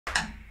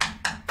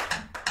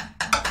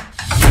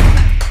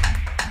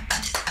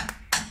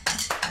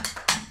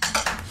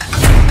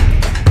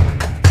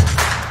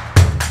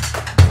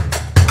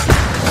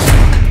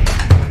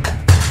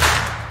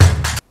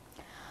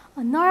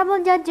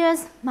panel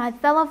judges, my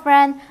fellow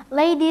friends,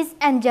 ladies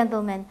and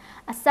gentlemen.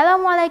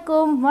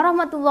 Assalamualaikum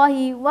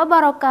warahmatullahi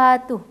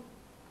wabarakatuh.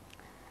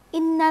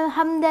 Innal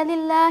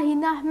hamdalillahi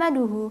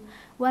nahmaduhu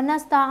wa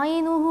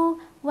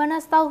nasta'inuhu wa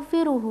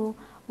nastaghfiruhu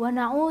wa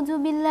na'udzu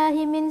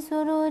billahi min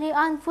sururi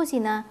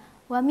anfusina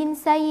wa min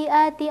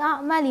sayyiati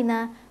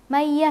a'malina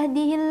may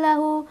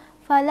yahdihillahu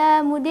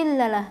fala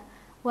mudhillalah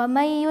wa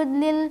may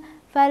yudlil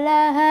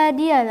fala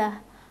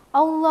hadiyalah.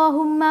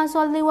 Allahumma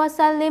salli wa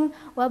sallim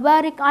wa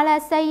barik ala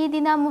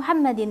sayyidina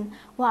Muhammadin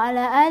wa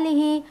ala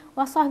alihi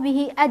wa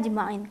sahbihi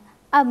ajma'in.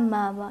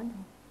 Amma ba'du.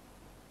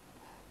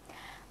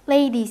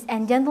 Ladies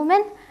and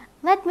gentlemen,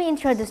 let me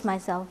introduce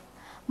myself.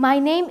 My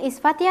name is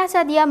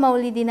Faatihah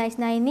Maulidina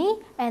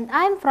Isnaini and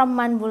I'm from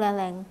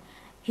Buleleng.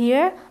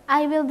 Here,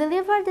 I will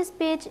deliver the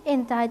speech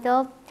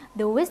entitled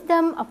The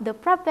Wisdom of the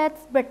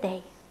Prophet's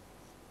Birthday.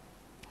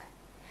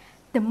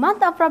 The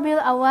month of Rabiul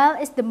Awal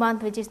is the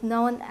month which is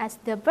known as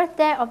the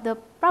birthday of the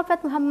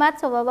Prophet Muhammad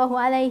Sallallahu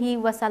Alaihi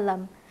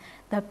Wasallam,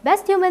 the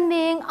best human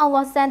being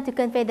Allah sent to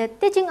convey the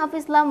teaching of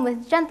Islam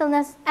with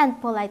gentleness and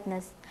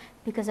politeness.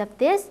 Because of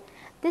this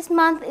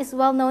month is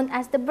well known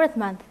as the birth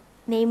month,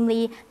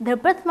 namely the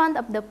birth month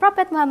of the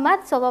Prophet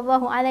Muhammad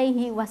Sallallahu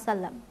Alaihi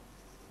Wasallam.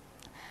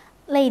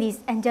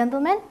 Ladies and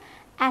gentlemen,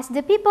 as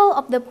the people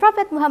of the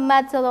Prophet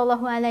Muhammad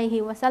Sallallahu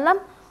Alaihi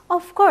Wasallam,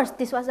 of course,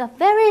 this was a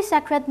very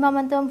sacred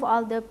momentum for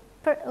all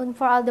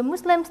the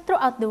Muslims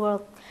throughout the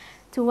world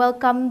to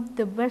welcome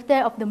the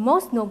birthday of the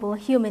most noble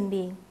human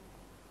being.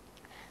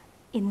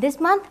 In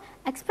this month,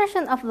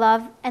 expression of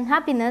love and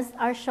happiness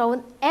are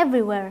shown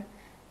everywhere.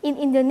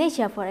 In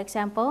Indonesia, for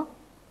example,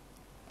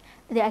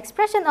 the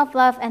expression of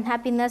love and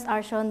happiness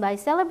are shown by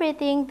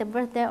celebrating the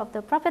birthday of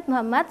the Prophet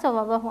Muhammad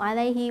Sallallahu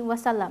Alaihi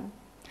Wasallam.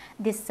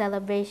 This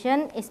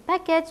celebration is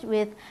packaged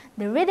with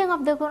the reading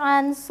of the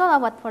Quran,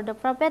 salawat for the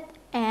Prophet,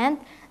 and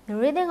the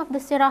reading of the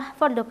Sirah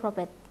for the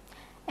Prophet,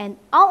 and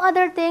all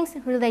other things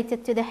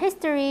related to the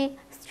history,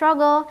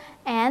 struggle,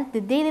 and the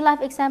daily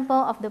life example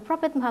of the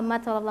Prophet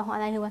Muhammad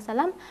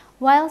SAW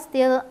while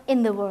still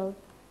in the world.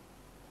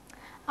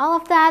 All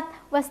of that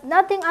was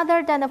nothing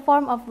other than a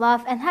form of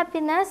love and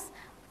happiness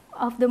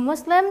of the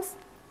Muslims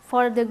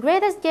for the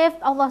greatest gift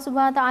Allah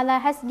Subhanahu wa Ta'ala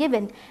has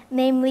given,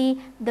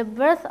 namely the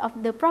birth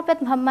of the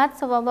Prophet Muhammad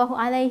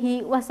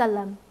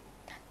SAW,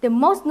 the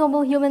most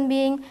noble human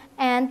being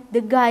and the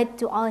guide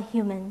to all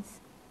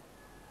humans.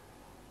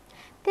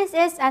 This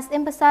is as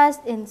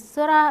emphasized in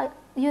Surah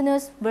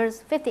Yunus verse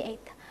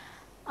 58.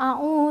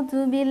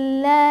 A'udzu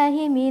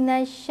billahi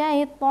minasy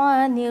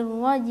syaithanir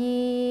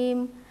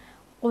rajim.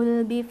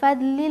 Qul bi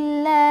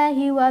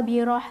fadlillahi wa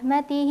bi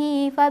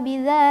rahmatihi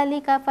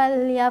fabidzalika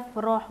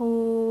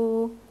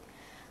falyafrahu.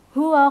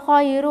 Huwa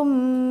khairum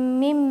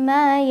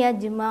mimma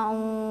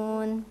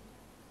yajma'un.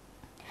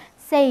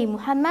 Say,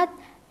 Muhammad,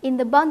 in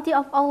the bounty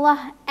of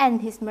Allah and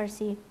His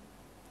mercy.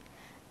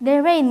 They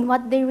reign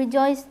what they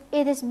rejoice,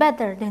 it is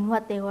better than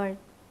what they were.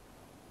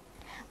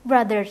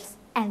 Brothers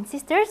and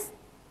sisters,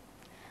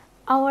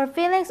 our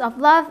feelings of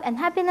love and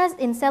happiness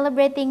in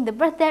celebrating the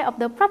birthday of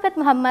the Prophet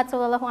Muhammad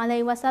SAW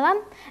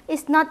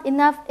is not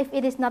enough if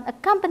it is not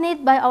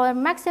accompanied by our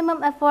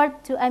maximum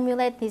effort to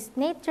emulate his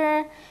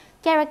nature,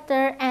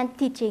 character, and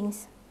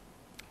teachings.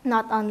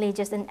 Not only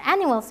just an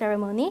annual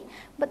ceremony,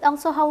 but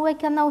also how we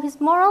can know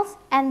his morals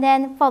and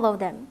then follow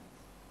them.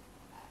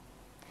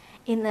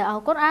 In the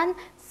Al-Quran,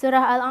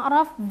 Surah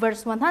Al-A'raf,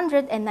 verse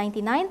 199,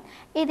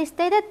 it is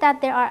stated that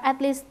there are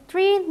at least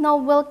 3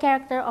 noble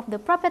characters of the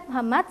Prophet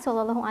Muhammad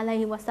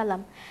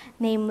SAW,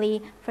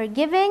 namely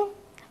forgiving,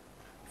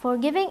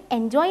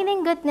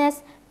 enjoining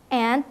goodness,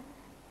 and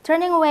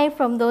turning away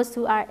from those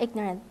who are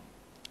ignorant.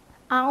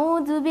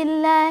 A'udzu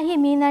billahi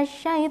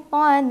minasy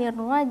syaithanir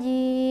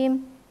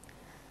rajim.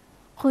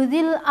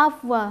 Khudhil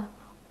afwa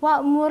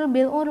wa'mur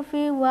bil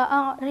urfi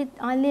wa'rid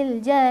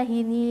 'anil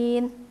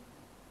jahilin.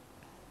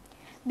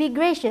 Be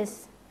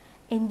gracious,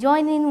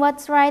 enjoin in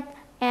what's right,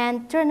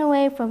 and turn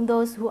away from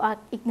those who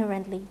act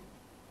ignorantly.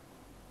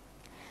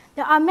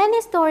 There are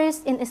many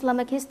stories in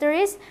Islamic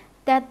histories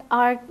that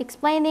are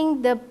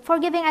explaining the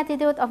forgiving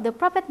attitude of the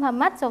Prophet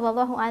Muhammad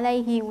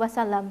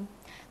SAW.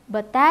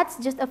 But that's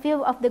just a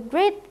few of the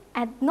great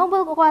and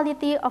noble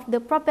quality of the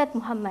Prophet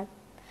Muhammad.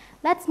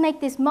 Let's make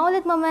this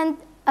Maulid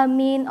moment a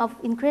mean of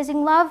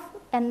increasing love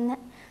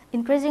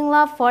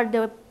for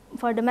the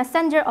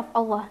Messenger of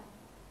Allah,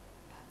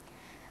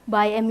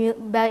 by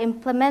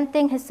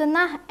implementing his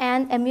sunnah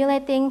and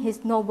emulating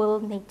his noble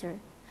nature.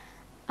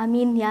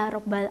 Amin ya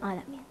Rabbal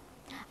Alamin.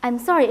 I'm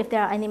sorry if there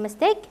are any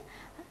mistake.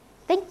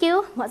 Thank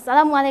you.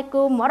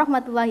 Wassalamualaikum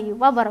warahmatullahi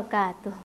wabarakatuh.